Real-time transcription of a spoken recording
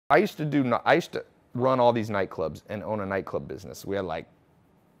I used to run all these nightclubs and own a nightclub business. We had like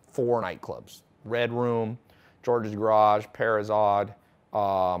 4 nightclubs: Red Room, George's Garage, Parazod,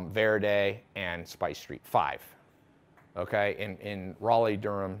 Verde, and Spice Street. 5, okay, in Raleigh,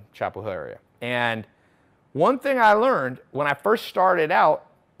 Durham, Chapel Hill area. And one thing I learned when I first started out,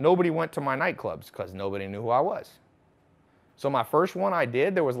 nobody went to my nightclubs because nobody knew who I was. So my first one I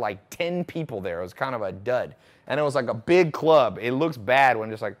did, there was like 10 people there. It was kind of a dud. And it was like a big club. It looks bad when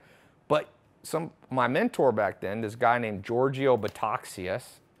just like, but my mentor back then, this guy named Giorgio Bataxias,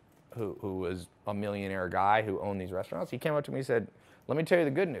 who was a millionaire guy who owned these restaurants, he came up to me and said, let me tell you the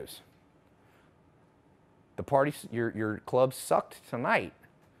good news. The party, your club sucked tonight,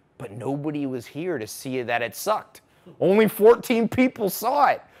 but nobody was here to see that it sucked. Only 14 people saw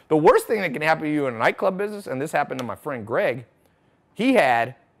it. The worst thing that can happen to you in a nightclub business, and this happened to my friend Greg, he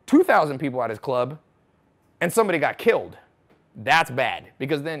had 2,000 people at his club and somebody got killed. That's bad,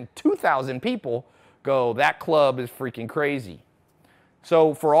 because then 2,000 people go, that club is freaking crazy.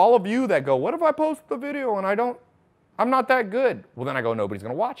 So for all of you that go, what if I post the video and I'm not that good? Well, then I go, nobody's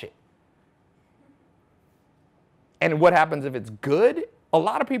gonna watch it. And what happens if it's good? A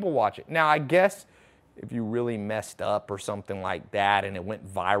lot of people watch it. Now, I guess if you really messed up or something like that and it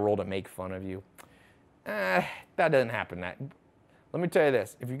went viral to make fun of you, that doesn't happen. Let me tell you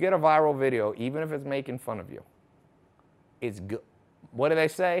this, if you get a viral video, even if it's making fun of you, it's good. What do they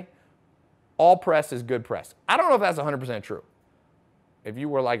say? All press is good press. I don't know if that's 100% true. If you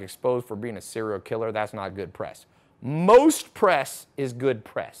were like exposed for being a serial killer, that's not good press. Most press is good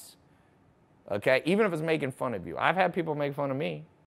press. Okay, even if it's making fun of you. I've had people make fun of me.